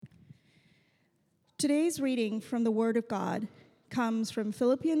Today's reading from the Word of God comes from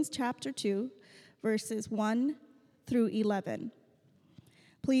Philippians chapter 2, verses 1 through 11.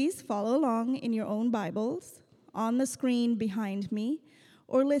 Please follow along in your own Bibles, on the screen behind me,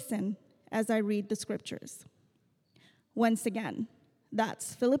 or listen as I read the scriptures. Once again,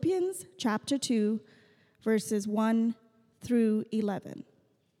 that's Philippians chapter 2, verses 1 through 11.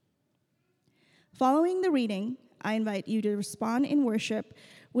 Following the reading, I invite you to respond in worship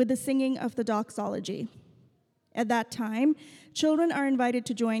with the singing of the doxology. At that time, children are invited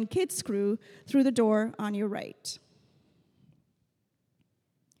to join Kids Crew through the door on your right.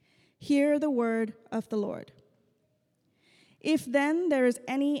 Hear the word of the Lord. If then there is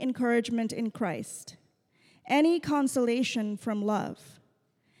any encouragement in Christ, any consolation from love,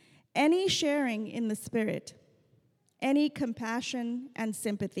 any sharing in the Spirit, any compassion and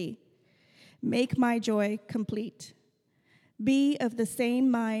sympathy, make my joy complete. Be of the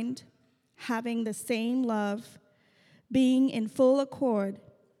same mind, having the same love, being in full accord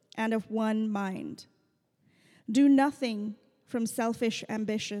and of one mind. Do nothing from selfish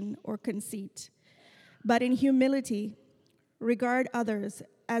ambition or conceit, but in humility regard others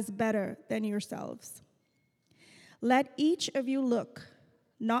as better than yourselves. Let each of you look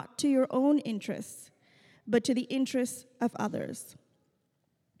not to your own interests, but to the interests of others.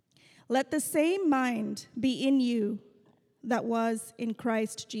 Let the same mind be in you that was in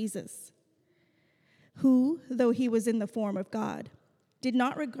Christ Jesus, who, though he was in the form of God, did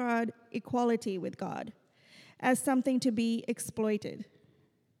not regard equality with God as something to be exploited,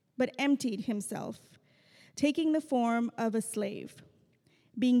 but emptied himself, taking the form of a slave,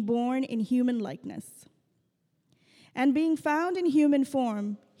 being born in human likeness. And being found in human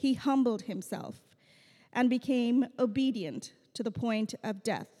form, he humbled himself and became obedient to the point of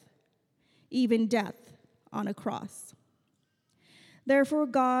death, even death on a cross. Therefore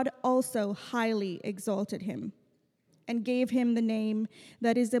God also highly exalted him and gave him the name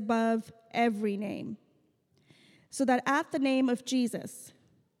that is above every name, so that at the name of Jesus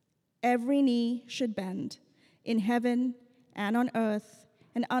every knee should bend in heaven and on earth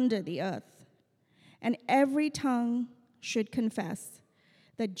and under the earth, and every tongue should confess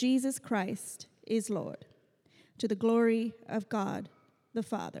that Jesus Christ is Lord, to the glory of God the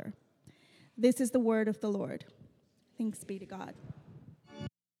Father. This is the word of the Lord. Thanks be to God.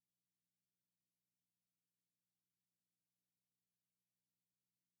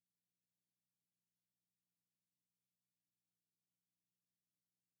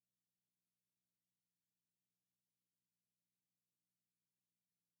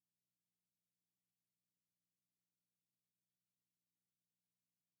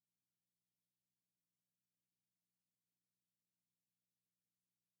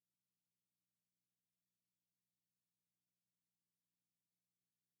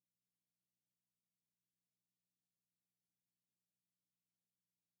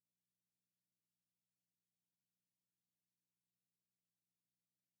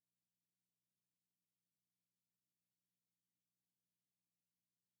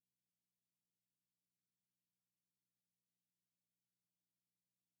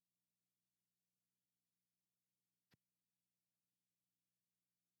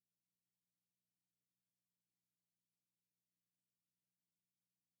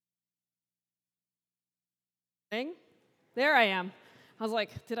 There I am. I was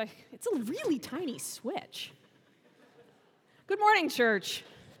like, it's a really tiny switch. Good morning, church.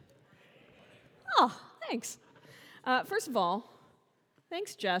 Oh, thanks. First of all,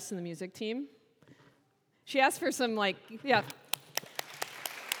 thanks, Jess and the music team. She asked for some,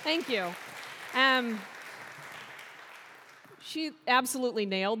 thank you. She absolutely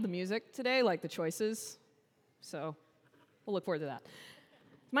nailed the music today, like the choices. So we'll look forward to that.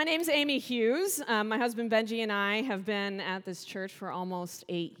 My name's Amy Hughes. My husband Benji and I have been at this church for almost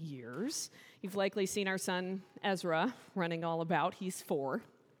 8 years. You've likely seen our son Ezra running all about. He's 4.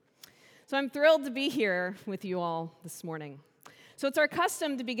 So I'm thrilled to be here with you all this morning. So it's our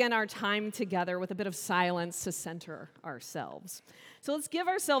custom to begin our time together with a bit of silence to center ourselves. So let's give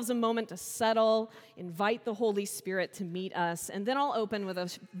ourselves a moment to settle, invite the Holy Spirit to meet us, and then I'll open with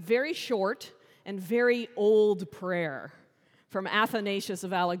a very short and very old prayer from Athanasius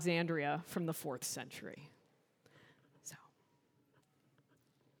of Alexandria from the 4th century. So,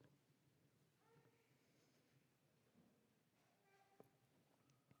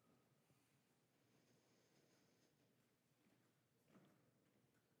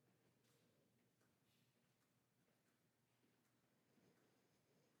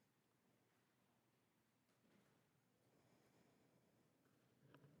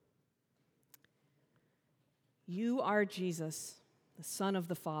 you are Jesus, the Son of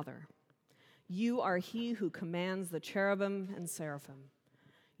the Father. You are he who commands the cherubim and seraphim.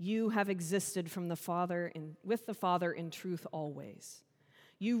 You have existed from the Father with the Father in truth always.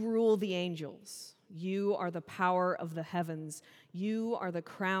 You rule the angels. You are the power of the heavens. You are the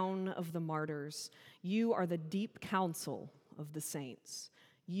crown of the martyrs. You are the deep counsel of the saints.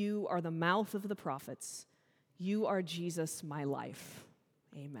 You are the mouth of the prophets. You are Jesus, my life.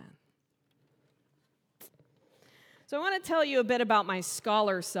 Amen. So I want to tell you a bit about my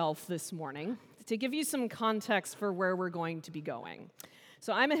scholar self this morning to give you some context for where we're going to be going.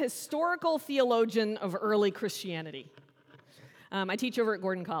 So I'm a historical theologian of early Christianity. I teach over at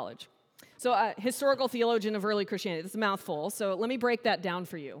Gordon College. So a historical theologian of early Christianity, that's a mouthful, so let me break that down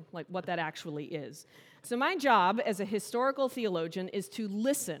for you, like what that actually is. So my job as a historical theologian is to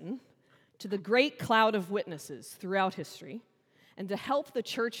listen to the great cloud of witnesses throughout history and to help the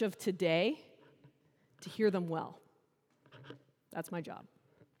church of today to hear them well. That's my job.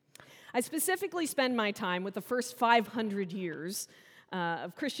 I specifically spend my time with the first 500 years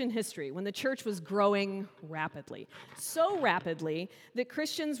of Christian history, when the church was growing rapidly. So rapidly that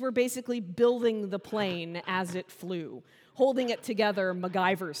Christians were basically building the plane as it flew, holding it together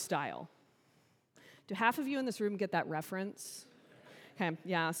MacGyver style. Do half of you in this room get that reference? Okay,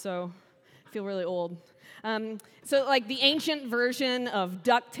 yeah, so I feel really old. So like the ancient version of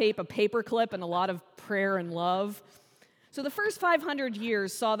duct tape, a paperclip, and a lot of prayer and love. So the first 500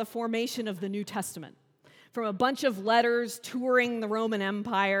 years saw the formation of the New Testament, from a bunch of letters touring the Roman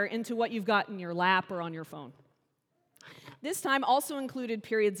Empire into what you've got in your lap or on your phone. This time also included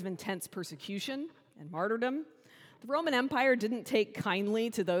periods of intense persecution and martyrdom. The Roman Empire didn't take kindly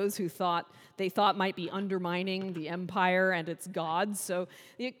to those who they thought might be undermining the empire and its gods, so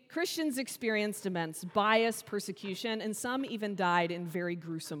the Christians experienced immense bias, persecution, and some even died in very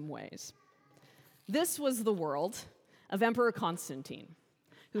gruesome ways. This was the world of Emperor Constantine,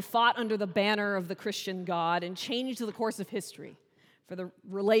 who fought under the banner of the Christian God and changed the course of history for the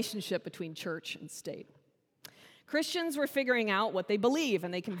relationship between church and state. Christians were figuring out what they believe,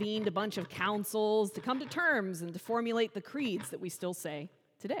 and they convened a bunch of councils to come to terms and to formulate the creeds that we still say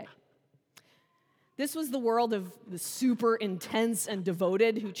today. This was the world of the super intense and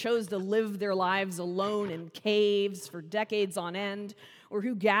devoted who chose to live their lives alone in caves for decades on end, or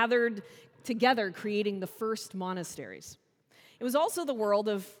who gathered together creating the first monasteries. It was also the world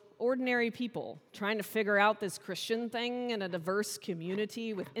of ordinary people trying to figure out this Christian thing in a diverse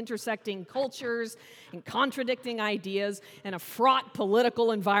community with intersecting cultures and contradicting ideas and a fraught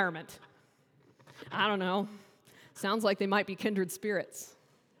political environment. I don't know. Sounds like they might be kindred spirits.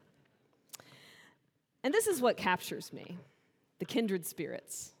 And this is what captures me, the kindred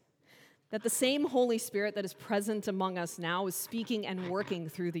spirits. That the same Holy Spirit that is present among us now is speaking and working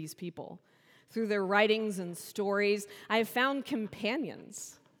through these people. Through their writings and stories, I have found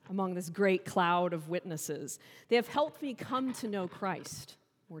companions among this great cloud of witnesses. They have helped me come to know Christ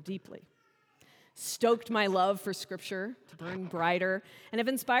more deeply, stoked my love for Scripture to burn brighter, and have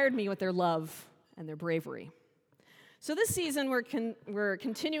inspired me with their love and their bravery. So this season, we're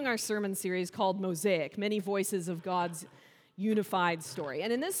continuing our sermon series called Mosaic, Many Voices of God's Unified Story.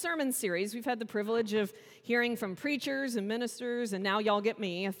 And in this sermon series, we've had the privilege of hearing from preachers and ministers, and now y'all get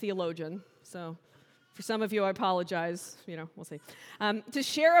me, a theologian. So for some of you, I apologize. We'll see. To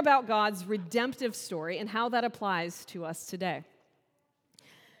share about God's redemptive story and how that applies to us today.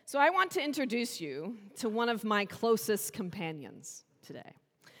 So I want to introduce you to one of my closest companions today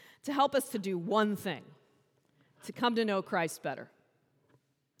to help us to do one thing, to come to know Christ better.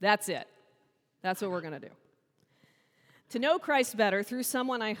 That's it. That's what we're going to do. To know Christ better through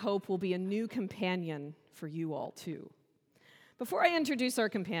someone I hope will be a new companion for you all too. Before I introduce our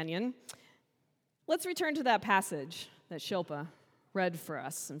companion, let's return to that passage that Shilpa read for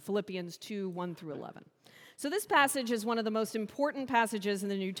us in Philippians 2, 1 through 11. So this passage is one of the most important passages in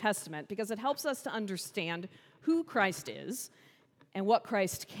the New Testament because it helps us to understand who Christ is and what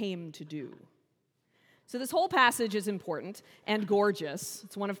Christ came to do. So this whole passage is important and gorgeous.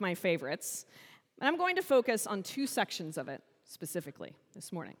 It's one of my favorites. And I'm going to focus on two sections of it specifically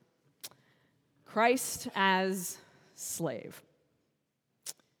this morning. Christ as slave.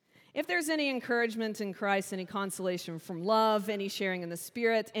 If there's any encouragement in Christ, any consolation from love, any sharing in the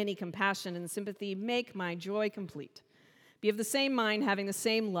Spirit, any compassion and sympathy, make my joy complete. Be of the same mind, having the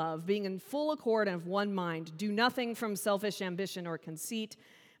same love, being in full accord and of one mind. Do nothing from selfish ambition or conceit,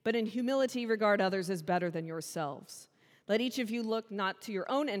 but in humility regard others as better than yourselves. Let each of you look not to your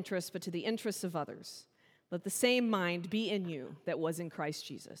own interests, but to the interests of others. Let the same mind be in you that was in Christ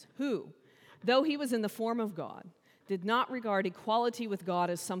Jesus, who, though he was in the form of God, did not regard equality with God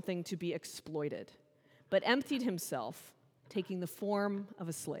as something to be exploited, but emptied himself, taking the form of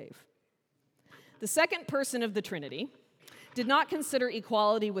a slave. the second person of the Trinity, did not consider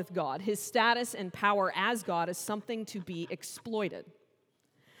equality with God, his status and power as God, as something to be exploited.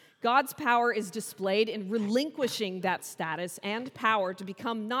 God's power is displayed in relinquishing that status and power to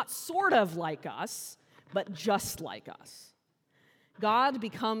become not sort of like us, but just like us. God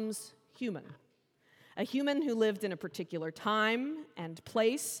becomes human, a human who lived in a particular time and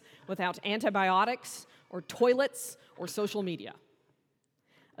place without antibiotics or toilets or social media.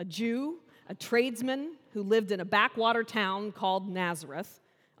 A Jew, a tradesman who lived in a backwater town called Nazareth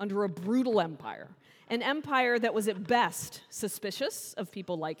under a brutal empire, an empire that was at best suspicious of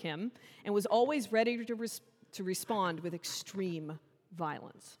people like him and was always ready to respond with extreme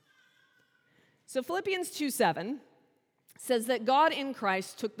violence. So Philippians 2:7 says that God in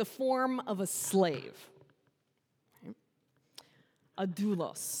Christ took the form of a slave, a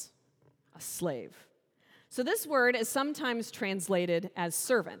doulos, a slave. So this word is sometimes translated as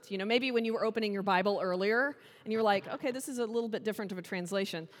servant. You know, maybe when you were opening your Bible earlier and you were like, okay, this is a little bit different of a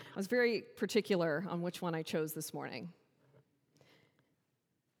translation. I was very particular on which one I chose this morning.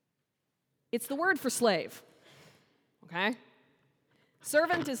 It's the word for slave, okay?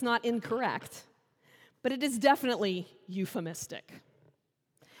 Servant is not incorrect, but it is definitely euphemistic.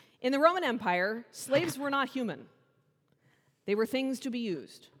 In the Roman Empire, slaves were not human. They were things to be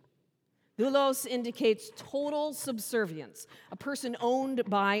used. Doulos indicates total subservience, a person owned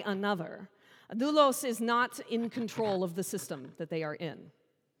by another. A doulos is not in control of the system that they are in.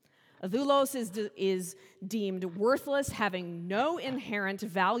 A doulos is deemed worthless, having no inherent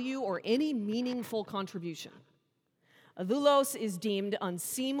value or any meaningful contribution. A doulos is deemed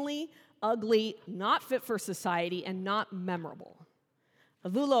unseemly, ugly, not fit for society, and not memorable. A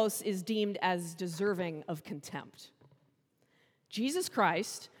doulos is deemed as deserving of contempt. Jesus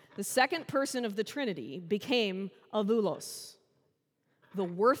Christ, the second person of the Trinity, became a doulos, the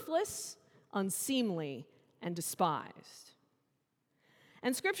worthless, unseemly, and despised.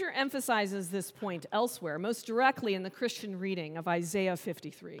 And Scripture emphasizes this point elsewhere, most directly in the Christian reading of Isaiah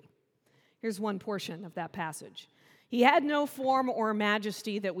 53. Here's one portion of that passage. He had no form or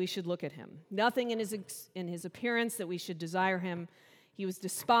majesty that we should look at him, nothing in his appearance that we should desire him. He was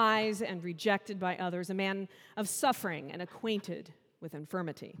despised and rejected by others, a man of suffering and acquainted with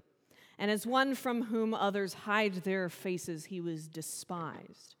infirmity. And as one from whom others hide their faces, he was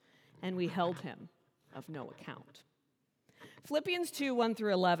despised, and we held him of no account. Philippians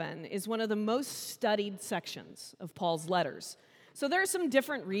 2:1-11 is one of the most studied sections of Paul's letters. So there are some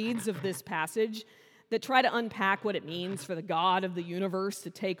different reads of this passage that try to unpack what it means for the God of the universe to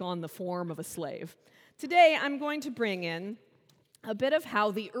take on the form of a slave. Today, I'm going to bring in a bit of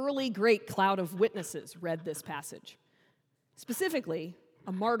how the early great cloud of witnesses read this passage. Specifically,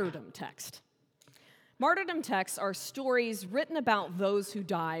 a martyrdom text. Martyrdom texts are stories written about those who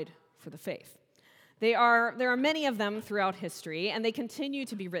died for the faith. There are many of them throughout history, and they continue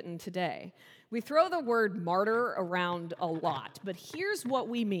to be written today. We throw the word martyr around a lot, but here's what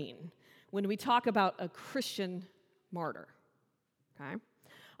we mean when we talk about a Christian martyr. Okay?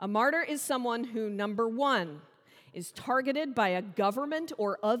 A martyr is someone who, number one, is targeted by a government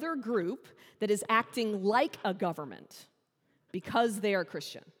or other group that is acting like a government because they are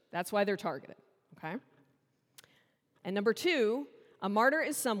Christian. That's why they're targeted, okay? And number two, a martyr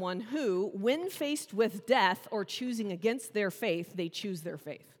is someone who, when faced with death or choosing against their faith, they choose their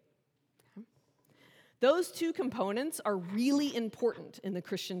faith. Okay? Those two components are really important in the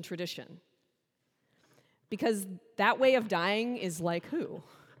Christian tradition because that way of dying is like who?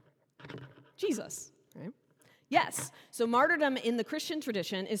 Jesus, right? Yes, so martyrdom in the Christian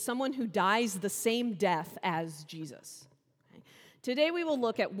tradition is someone who dies the same death as Jesus. Okay? Today we will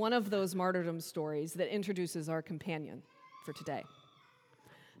look at one of those martyrdom stories that introduces our companion for today.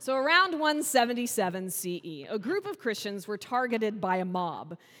 So around 177 CE, a group of Christians were targeted by a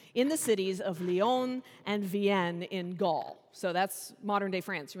mob in the cities of Lyon and Vienne in Gaul. So that's modern-day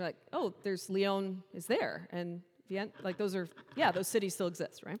France. You're like, oh, there's Lyon is there, and Vienne, like those cities still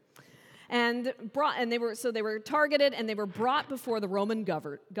exist, right? They were targeted, and they were brought before the Roman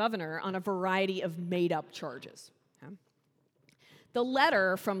governor on a variety of made-up charges. Okay? The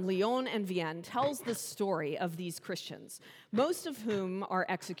letter from Lyon and Vienne tells the story of these Christians, most of whom are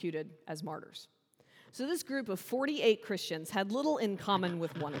executed as martyrs. So this group of 48 Christians had little in common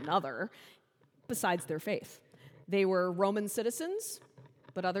with one another besides their faith. They were Roman citizens,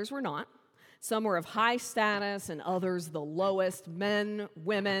 but others were not. Some were of high status and others the lowest, men,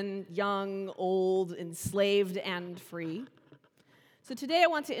 women, young, old, enslaved, and free. So today I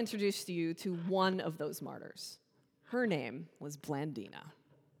want to introduce you to one of those martyrs. Her name was Blandina.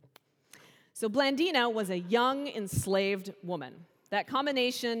 So Blandina was a young enslaved woman That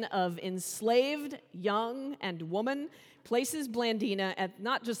combination of enslaved young and woman places Blandina at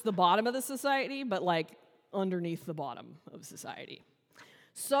not just the bottom of the society, but like underneath the bottom of society.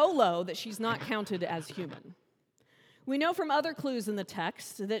 So low that she's not counted as human. We know from other clues in the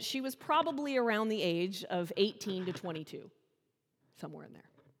text that she was probably around the age of 18 to 22, somewhere in there.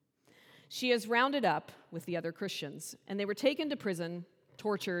 She is rounded up with the other Christians, and they were taken to prison,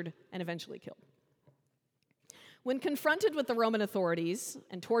 tortured, and eventually killed. When confronted with the Roman authorities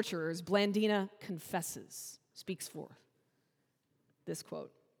and torturers, Blandina confesses, speaks forth this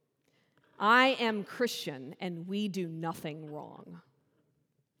quote, "I am Christian, and we do nothing wrong."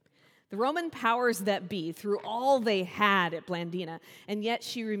 The Roman powers that be threw all they had at Blandina, and yet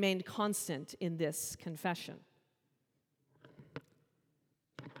she remained constant in this confession.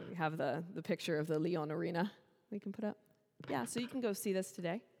 We have the picture of the Lyon Arena we can put up. Yeah, so you can go see this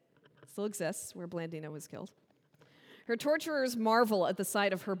today. It still exists, where Blandina was killed. Her torturers marvel at the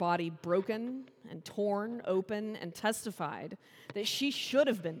sight of her body broken and torn open and testified that she should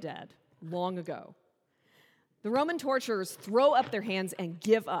have been dead long ago. The Roman torturers throw up their hands and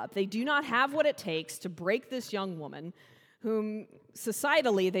give up. They do not have what it takes to break this young woman, whom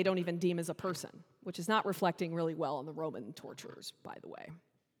societally they don't even deem as a person, which is not reflecting really well on the Roman torturers, by the way.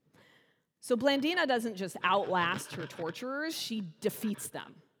 So Blandina doesn't just outlast her torturers, she defeats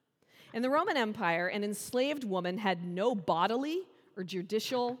them. In the Roman Empire, an enslaved woman had no bodily or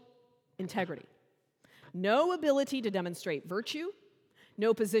judicial integrity, no ability to demonstrate virtue,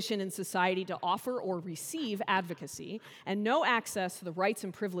 no position in society to offer or receive advocacy, and no access to the rights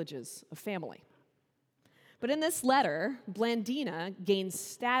and privileges of family. But in this letter, Blandina gains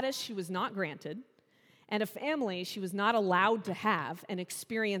status she was not granted, and a family she was not allowed to have, and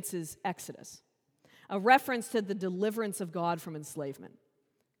experiences exodus, a reference to the deliverance of God from enslavement.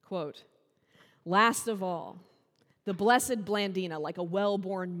 Quote, "Last of all, the blessed Blandina, like a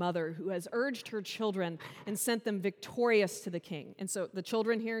well-born mother who has urged her children and sent them victorious to the king." And so the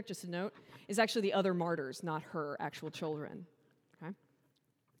children here, just a note, is actually the other martyrs, not her actual children. Okay?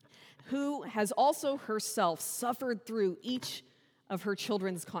 Who has also herself suffered through each of her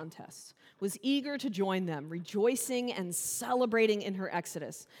children's contests, was eager to join them, rejoicing and celebrating in her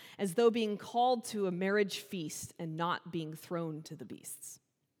exodus, as though being called to a marriage feast and not being thrown to the beasts.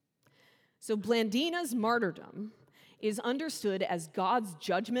 So Blandina's martyrdom is understood as God's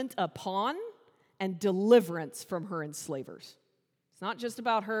judgment upon and deliverance from her enslavers. It's not just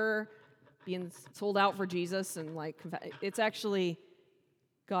about her being sold out for Jesus and it's actually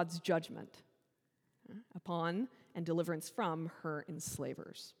God's judgment upon and deliverance from her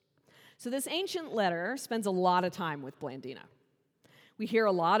enslavers. So this ancient letter spends a lot of time with Blandina. We hear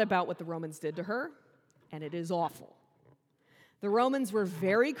a lot about what the Romans did to her, and it is awful. The Romans were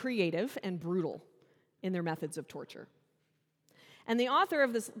very creative and brutal in their methods of torture. And the author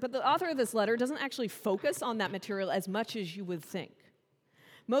of this letter doesn't actually focus on that material as much as you would think.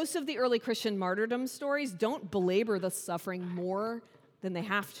 Most of the early Christian martyrdom stories don't belabor the suffering more than they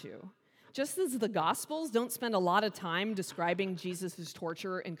have to. Just as the Gospels don't spend a lot of time describing Jesus'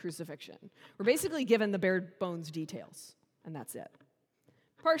 torture and crucifixion. We're basically given the bare bones details, and that's it.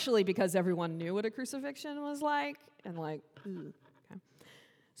 Partially because everyone knew what a crucifixion was like, and okay.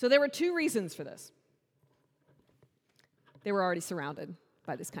 So there were two reasons for this. They were already surrounded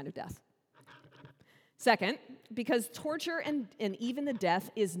by this kind of death. Second, because torture and even the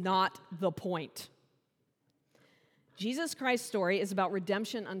death is not the point. Jesus Christ's story is about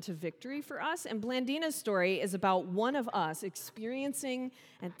redemption unto victory for us, and Blandina's story is about one of us experiencing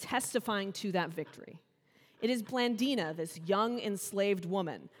and testifying to that victory. It is Blandina, this young enslaved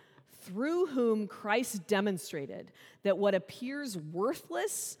woman, through whom Christ demonstrated that what appears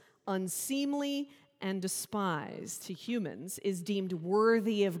worthless, unseemly, and despised to humans is deemed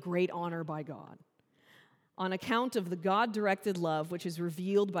worthy of great honor by God, on account of the God-directed love which is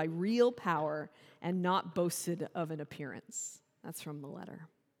revealed by real power and not boasted of an appearance. That's from the letter.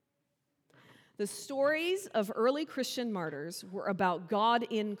 The stories of early Christian martyrs were about God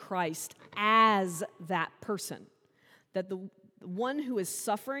in Christ as that person, that the one who is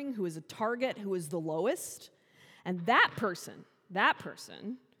suffering, who is a target, who is the lowest, and that person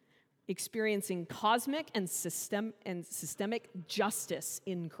experiencing cosmic and systemic justice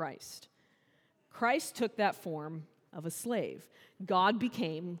in Christ. Christ took that form of a slave. God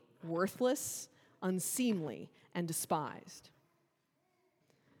became worthless, unseemly, and despised.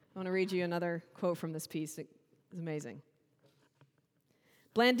 I want to read you another quote from this piece. It is amazing.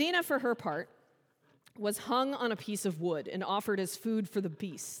 Blandina, for her part, was hung on a piece of wood and offered as food for the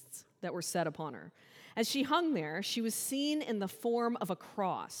beasts that were set upon her. As she hung there, she was seen in the form of a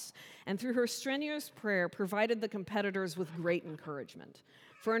cross, and through her strenuous prayer provided the competitors with great encouragement.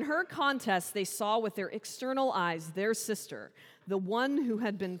 For in her contest they saw with their external eyes their sister, the one who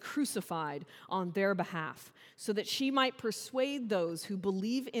had been crucified on their behalf, so that she might persuade those who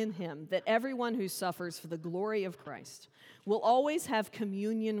believe in him that everyone who suffers for the glory of Christ will always have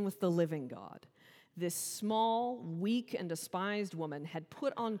communion with the living God. This small, weak, and despised woman had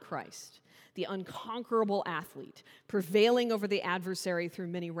put on Christ, the unconquerable athlete, prevailing over the adversary through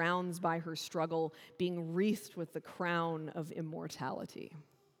many rounds by her struggle, being wreathed with the crown of immortality.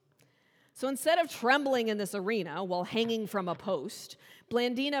 So instead of trembling in this arena while hanging from a post,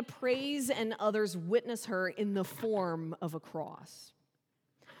 Blandina prays and others witness her in the form of a cross.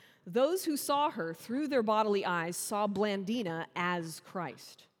 Those who saw her through their bodily eyes saw Blandina as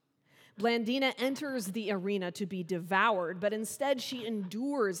Christ. Blandina enters the arena to be devoured, but instead she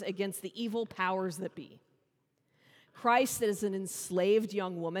endures against the evil powers that be. Christ, as an enslaved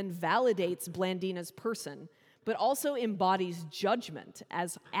young woman, validates Blandina's person, but also embodies judgment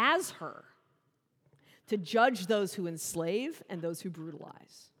as her, to judge those who enslave and those who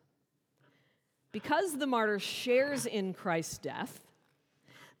brutalize. Because the martyr shares in Christ's death,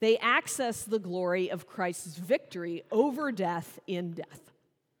 they access the glory of Christ's victory over death in death.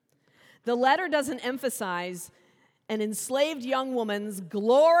 The letter doesn't emphasize an enslaved young woman's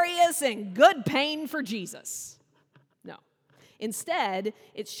glorious and good pain for Jesus. No. Instead,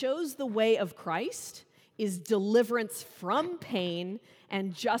 it shows the way of Christ is deliverance from pain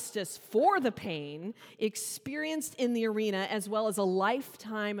and justice for the pain experienced in the arena, as well as a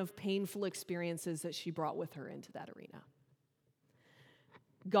lifetime of painful experiences that she brought with her into that arena.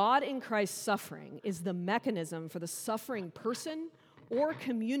 God in Christ's suffering is the mechanism for the suffering person or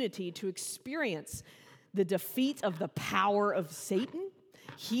community to experience the defeat of the power of Satan,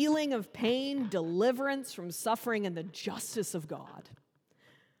 healing of pain, deliverance from suffering, and the justice of God.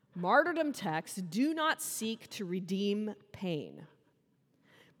 Martyrdom texts do not seek to redeem pain.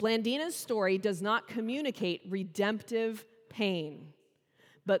 Blandina's story does not communicate redemptive pain,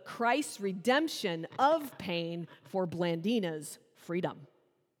 but Christ's redemption of pain for Blandina's freedom.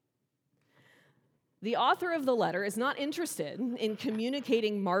 The author of the letter is not interested in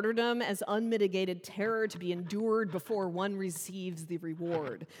communicating martyrdom as unmitigated terror to be endured before one receives the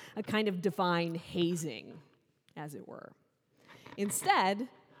reward, a kind of divine hazing, as it were. Instead,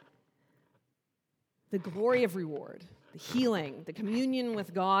 the glory of reward, the healing, the communion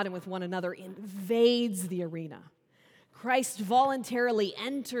with God and with one another invades the arena. Christ voluntarily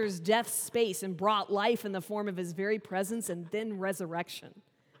enters death's space and brought life in the form of his very presence and then resurrection.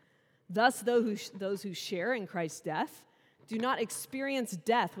 Thus, those who share in Christ's death do not experience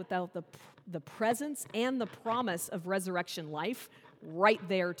death without the presence and the promise of resurrection life right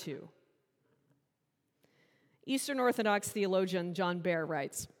there too. Eastern Orthodox theologian John Baer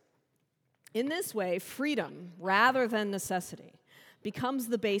writes, "In this way, freedom, rather than necessity, becomes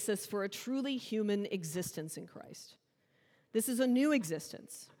the basis for a truly human existence in Christ. This is a new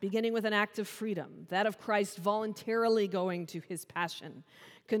existence, beginning with an act of freedom, that of Christ voluntarily going to his passion,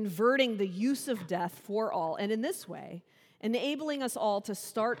 converting the use of death for all, and in this way, enabling us all to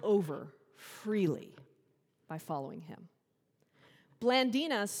start over freely by following him."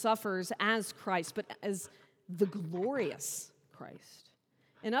 Blandina suffers as Christ, but as the glorious Christ.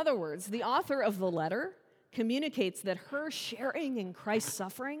 In other words, the author of the letter communicates that her sharing in Christ's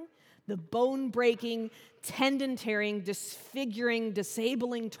suffering, the bone-breaking, tendon-tearing, disfiguring,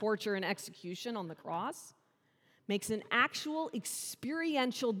 disabling torture and execution on the cross, makes an actual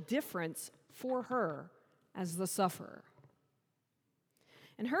experiential difference for her as the sufferer.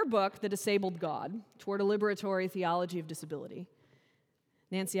 In her book, The Disabled God, Toward a Liberatory Theology of Disability,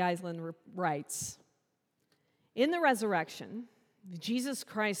 Nancy Island writes, "In the resurrection, Jesus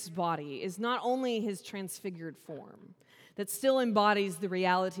Christ's body is not only his transfigured form that still embodies the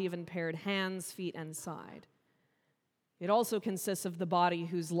reality of impaired hands, feet, and side. It also consists of the body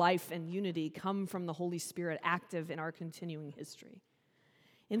whose life and unity come from the Holy Spirit active in our continuing history.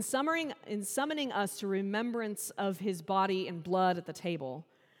 In summoning us to remembrance of his body and blood at the table,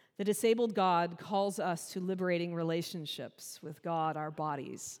 the disabled God calls us to liberating relationships with God, our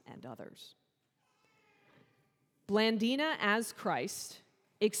bodies, and others." Blandina, as Christ,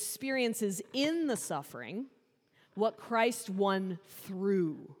 experiences in the suffering what Christ won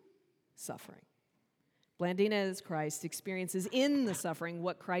through suffering. Blandina, as Christ, experiences in the suffering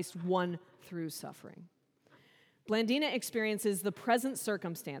what Christ won through suffering. Blandina experiences the present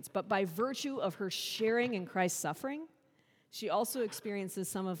circumstance, but by virtue of her sharing in Christ's suffering, she also experiences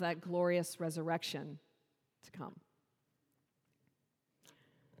some of that glorious resurrection to come.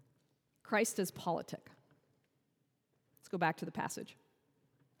 Christ as politic. Let's go back to the passage.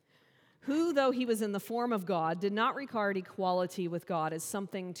 Who, though he was in the form of God, did not regard equality with God as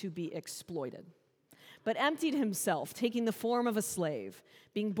something to be exploited, but emptied himself, taking the form of a slave,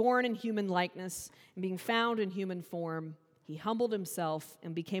 being born in human likeness, and being found in human form, he humbled himself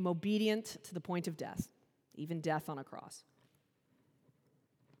and became obedient to the point of death, even death on a cross.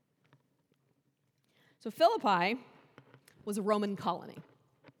 So Philippi was a Roman colony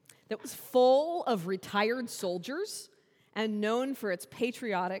that was full of retired soldiers and known for its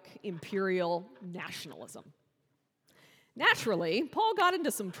patriotic imperial nationalism. Naturally, Paul got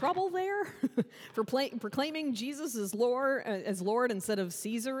into some trouble there for proclaiming Jesus as Lord instead of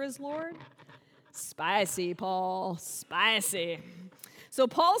Caesar as Lord. Spicy, Paul, spicy. So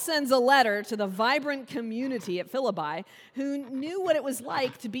Paul sends a letter to the vibrant community at Philippi who knew what it was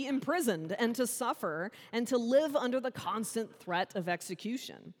like to be imprisoned and to suffer and to live under the constant threat of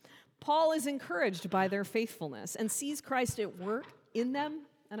execution. Paul is encouraged by their faithfulness and sees Christ at work in them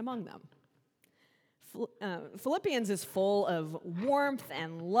and among them. Philippians is full of warmth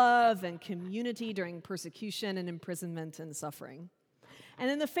and love and community during persecution and imprisonment and suffering.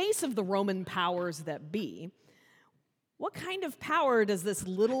 And in the face of the Roman powers that be, what kind of power does this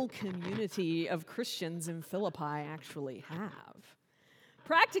little community of Christians in Philippi actually have?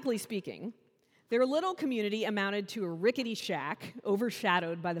 Practically speaking, their little community amounted to a rickety shack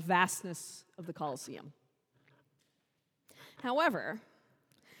overshadowed by the vastness of the Colosseum. However,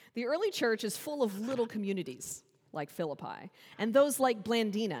 the early church is full of little communities like Philippi, and those like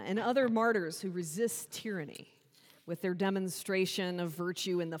Blandina and other martyrs who resist tyranny with their demonstration of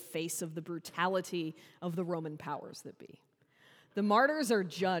virtue in the face of the brutality of the Roman powers that be. The martyrs are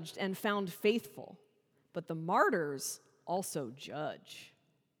judged and found faithful, but the martyrs also judge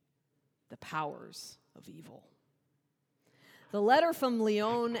the powers of evil. The letter from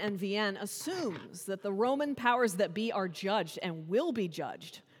Lyon and Vienne assumes that the Roman powers that be are judged and will be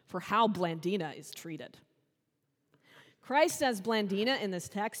judged for how Blandina is treated. Christ as Blandina in this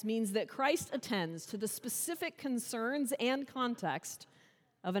text means that Christ attends to the specific concerns and context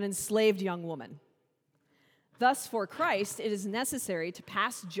of an enslaved young woman. Thus, for Christ, it is necessary to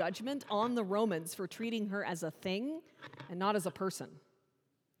pass judgment on the Romans for treating her as a thing and not as a person.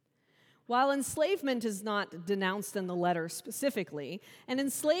 While enslavement is not denounced in the letter specifically, an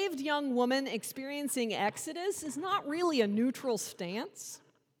enslaved young woman experiencing exodus is not really a neutral stance.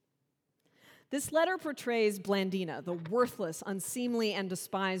 This letter portrays Blandina, the worthless, unseemly, and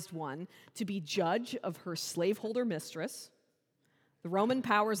despised one, to be judge of her slaveholder mistress, the Roman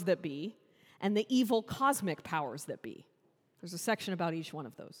powers that be, and the evil cosmic powers that be. There's a section about each one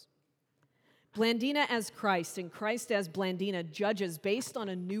of those. Blandina as Christ and Christ as Blandina judges based on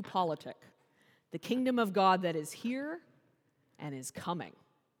a new politic, the kingdom of God that is here and is coming.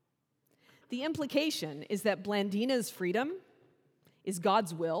 The implication is that Blandina's freedom is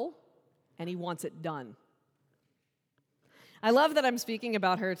God's will, and he wants it done. I love that I'm speaking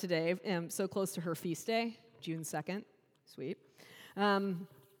about her today, so close to her feast day, June 2nd. Sweet. I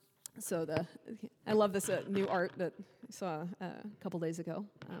love this new art that I saw a couple days ago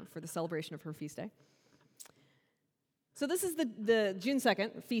for the celebration of her feast day. So this is the June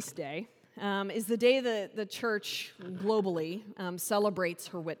 2nd, feast day, is the day that the church globally celebrates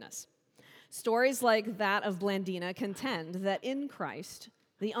her witness. Stories like that of Blandina contend that in Christ,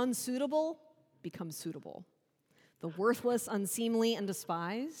 the unsuitable become suitable. The worthless, unseemly, and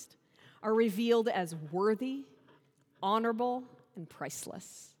despised are revealed as worthy, honorable, and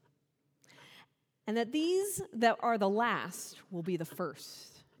priceless. And that these that are the last will be the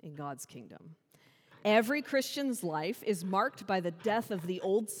first in God's kingdom. Every Christian's life is marked by the death of the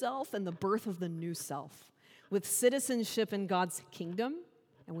old self and the birth of the new self, with citizenship in God's kingdom,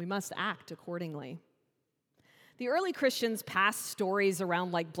 and we must act accordingly. The early Christians passed stories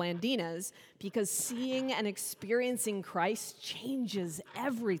around like Blandina's because seeing and experiencing Christ changes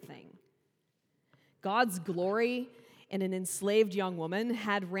everything. God's glory in an enslaved young woman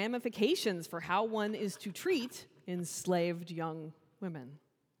had ramifications for how one is to treat enslaved young women.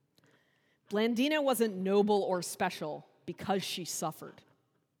 Blandina wasn't noble or special because she suffered.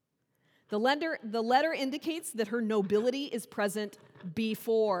 The letter indicates that her nobility is present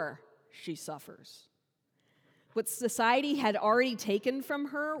before she suffers. What society had already taken from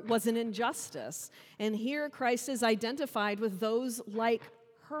her was an injustice, and here Christ is identified with those like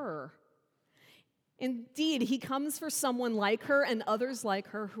her. Indeed, he comes for someone like her and others like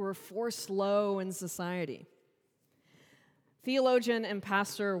her who are forced low in society. Theologian and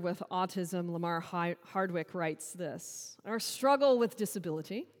pastor with autism Lamar Hardwick writes this: our struggle with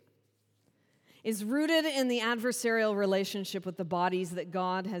disability is rooted in the adversarial relationship with the bodies that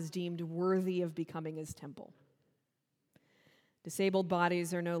God has deemed worthy of becoming his temple. Disabled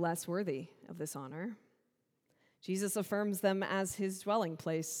bodies are no less worthy of this honor. Jesus affirms them as his dwelling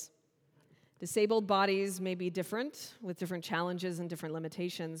place. Disabled bodies may be different, with different challenges and different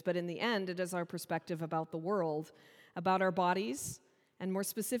limitations, but in the end, it is our perspective about the world, about our bodies, and more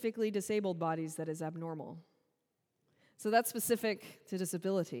specifically, disabled bodies that is abnormal. So that's specific to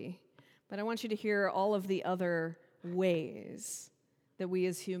disability, but I want you to hear all of the other ways that we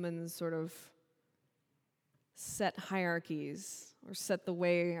as humans sort of set hierarchies or set the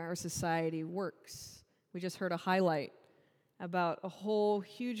way our society works. We just heard a highlight about a whole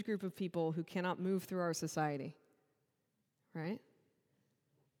huge group of people who cannot move through our society, right?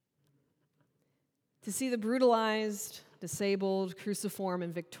 To see the brutalized, disabled, cruciform,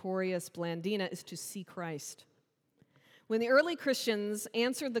 and victorious Blandina is to see Christ. When the early Christians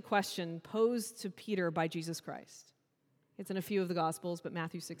answered the question posed to Peter by Jesus Christ, it's in a few of the Gospels, but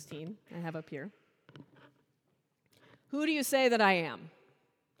Matthew 16, I have up here. Who do you say that I am?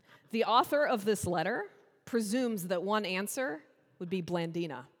 The author of this letter presumes that one answer would be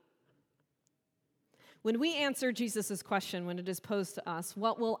Blandina. When we answer Jesus' question when it is posed to us,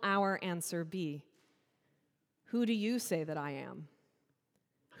 what will our answer be? Who do you say that I am?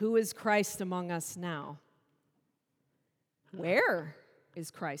 Who is Christ among us now? Where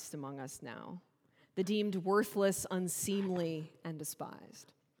is Christ among us now? The deemed worthless, unseemly, and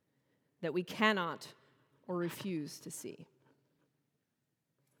despised, that we cannot or refuse to see.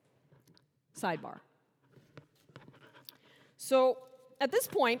 Sidebar. So, at this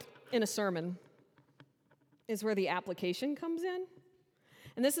point in a sermon is where the application comes in.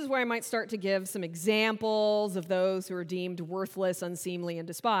 And this is where I might start to give some examples of those who are deemed worthless, unseemly, and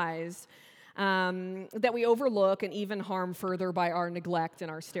despised, that we overlook and even harm further by our neglect and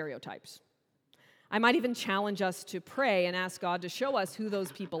our stereotypes. I might even challenge us to pray and ask God to show us who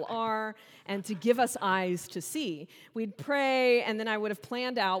those people are and to give us eyes to see. We'd pray, and then I would have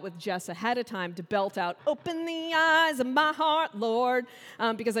planned out with Jess ahead of time to belt out, "Open the eyes of my heart, Lord,"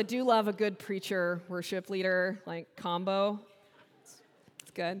 because I do love a good preacher, worship leader, like combo.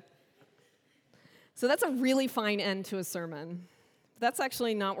 It's good. So that's a really fine end to a sermon. That's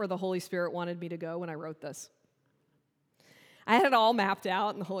actually not where the Holy Spirit wanted me to go when I wrote this. I had it all mapped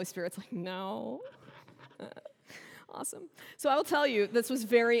out, and the Holy Spirit's like, no. Awesome. So I will tell you, this was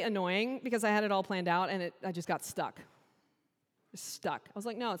very annoying because I had it all planned out, and I just got stuck. I was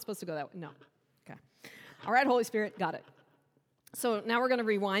like, no, it's supposed to go that way. No. Okay. All right, Holy Spirit, got it. So now we're going to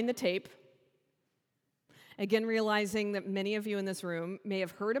rewind the tape. Again, realizing that many of you in this room may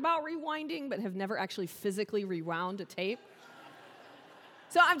have heard about rewinding, but have never actually physically rewound a tape.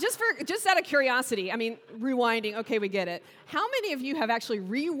 So I'm just out of curiosity, rewinding, okay, we get it. How many of you have actually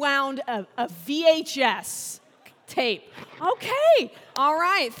rewound a VHS tape? Okay, all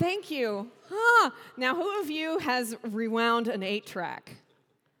right, thank you. Now, who of you has rewound an 8-track?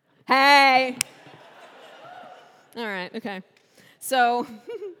 Hey! All right, okay. So,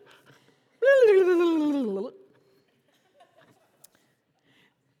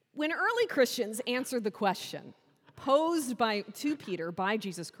 when early Christians answered the question posed to Peter by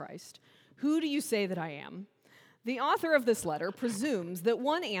Jesus Christ, "Who do you say that I am?" the author of this letter presumes that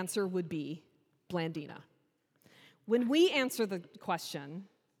one answer would be Blandina. When we answer the question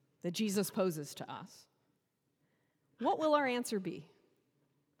that Jesus poses to us, what will our answer be?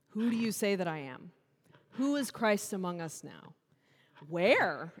 Who do you say that I am? Who is Christ among us now?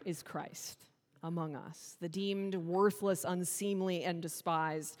 Where is Christ among us, the deemed worthless, unseemly, and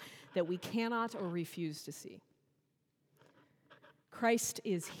despised that we cannot or refuse to see? Christ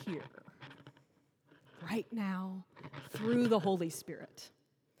is here, right now, through the Holy Spirit.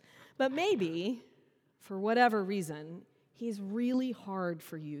 But maybe, for whatever reason, he's really hard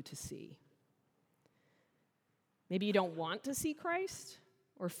for you to see. Maybe you don't want to see Christ,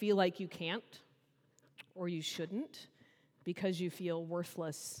 or feel like you can't, or you shouldn't, because you feel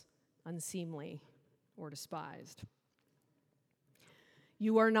worthless, unseemly, or despised.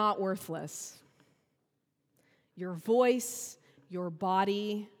 You are not worthless. Your voice, your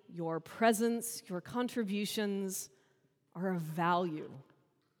body, your presence, your contributions are of value.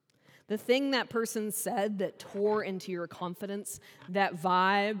 The thing that person said that tore into your confidence, that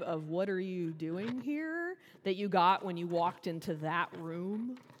vibe of "what are you doing here?" that you got when you walked into that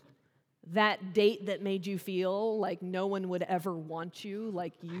room, that date that made you feel like no one would ever want you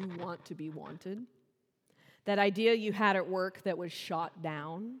like you want to be wanted, that idea you had at work that was shot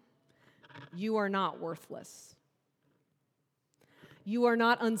down, you are not worthless. You are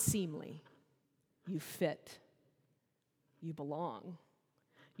not unseemly. You fit. You belong.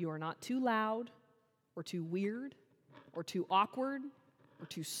 You are not too loud. or too weird, or too awkward, or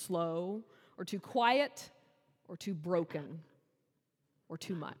too slow, or too quiet, or too broken, or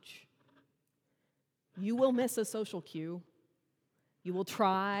too much. You will miss a social cue. You will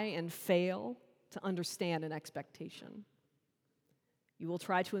try and fail to understand an expectation. You will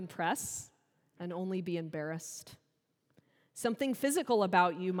try to impress and only be embarrassed. Something physical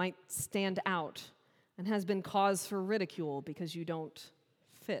about you might stand out and has been cause for ridicule because you don't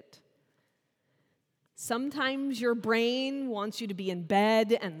fit. Sometimes your brain wants you to be in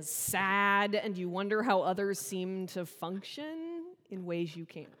bed and sad, and you wonder how others seem to function in ways you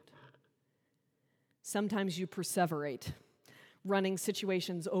can't. Sometimes you perseverate, running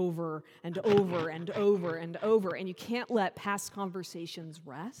situations over and over and over and over, and you can't let past conversations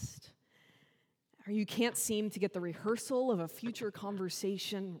rest, or you can't seem to get the rehearsal of a future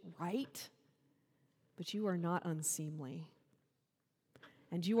conversation right, but you are not unseemly,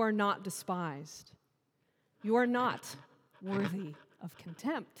 and you are not despised. You are not worthy of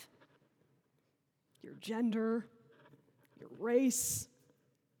contempt. Your gender, your race,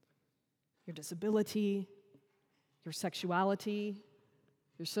 your disability, your sexuality,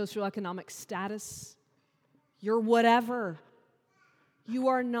 your socioeconomic status, your whatever. You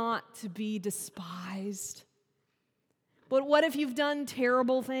are not to be despised. But what if you've done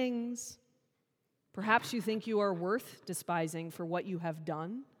terrible things? Perhaps you think you are worth despising for what you have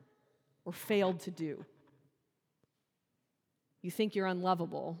done or failed to do. You think you're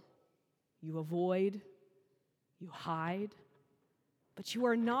unlovable. You avoid. You hide. But you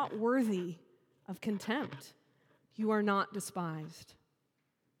are not worthy of contempt. You are not despised.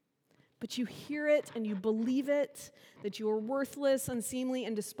 But you hear it and you believe it, that you are worthless, unseemly,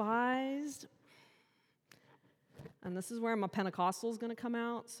 and despised. And this is where my Pentecostal is going to come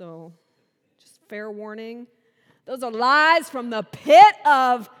out, so just fair warning. Those are lies from the pit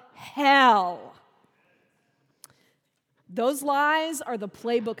of hell. Those lies are the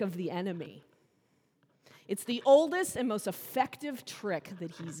playbook of the enemy. It's the oldest and most effective trick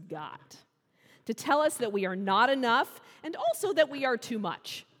that he's got to tell us that we are not enough and also that we are too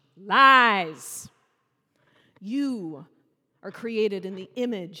much. Lies. You are created in the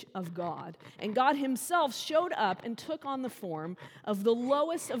image of God, and God himself showed up and took on the form of the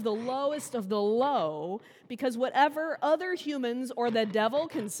lowest of the lowest of the low, because whatever other humans or the devil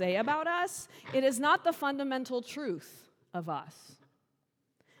can say about us, it is not the fundamental truth of us.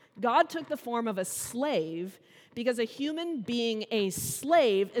 God took the form of a slave because a human being a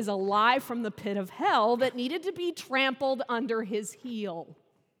slave is a lie from the pit of hell that needed to be trampled under his heel.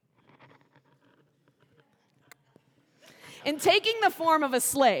 In taking the form of a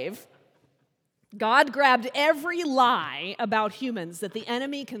slave, God grabbed every lie about humans that the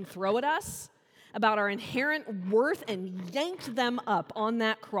enemy can throw at us, about our inherent worth, and yanked them up on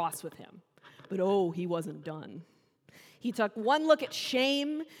that cross with him. But oh, he wasn't done. He took one look at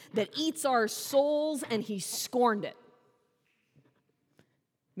shame that eats our souls, and he scorned it.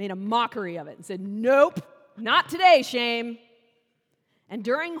 Made a mockery of it and said, "Nope, not today, shame." And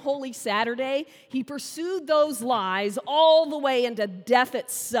during Holy Saturday, he pursued those lies all the way into death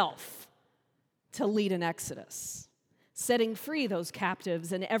itself to lead an exodus, setting free those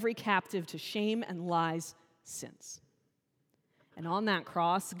captives and every captive to shame and lies since. And on that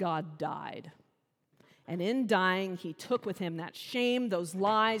cross, God died. And in dying, he took with him that shame, those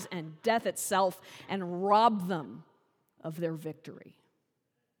lies, and death itself, and robbed them of their victory.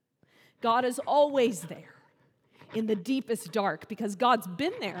 God is always there in the deepest dark because God's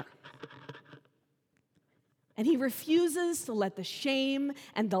been there. And he refuses to let the shame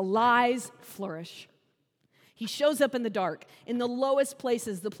and the lies flourish. He shows up in the dark, in the lowest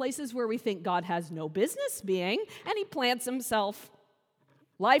places, the places where we think God has no business being, and he plants himself.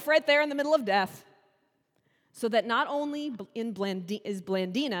 Life right there in the middle of death. So that not only is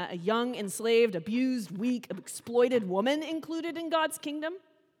Blandina, a young, enslaved, abused, weak, exploited woman, included in God's kingdom,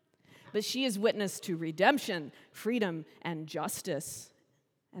 but she is witness to redemption, freedom, and justice.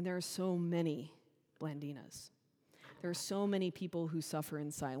 And there are so many Blandinas. There are so many people who suffer in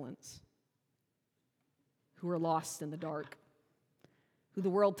silence, who are lost in the dark, who the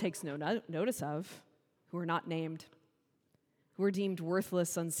world takes no notice of, who are not named, who are deemed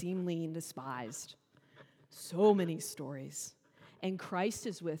worthless, unseemly, and despised. So many stories. And Christ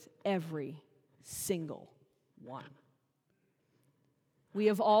is with every single one. We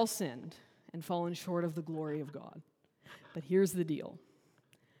have all sinned and fallen short of the glory of God. But here's the deal.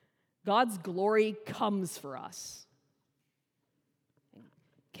 God's glory comes for us.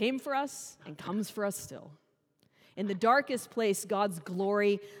 Came for us and comes for us still. In the darkest place, God's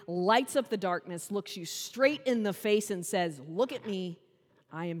glory lights up the darkness, looks you straight in the face, and says, "Look at me,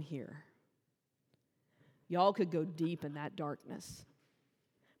 I am here." Y'all could go deep in that darkness.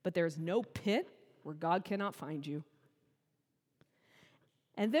 But there's no pit where God cannot find you.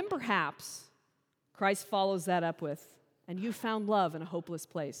 And then perhaps Christ follows that up with, and you found love in a hopeless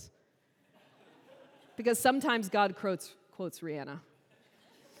place. Because sometimes God quotes Rihanna.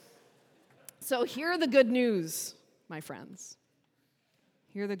 So hear the good news, my friends.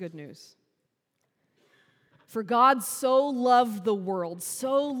 Hear the good news. For God so loved the world,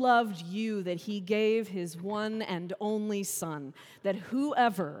 so loved you, that he gave his one and only Son, that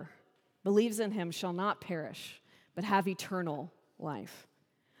whoever believes in him shall not perish, but have eternal life.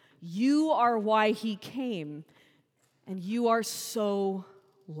 You are why he came, and you are so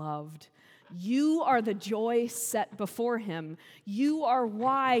loved. You are the joy set before him. You are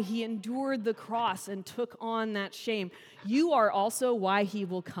why he endured the cross and took on that shame. You are also why he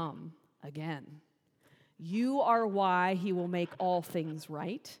will come again. You are why he will make all things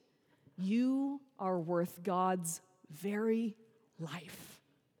right. You are worth God's very life.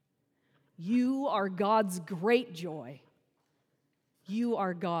 You are God's great joy. You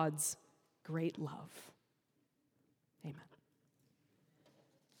are God's great love.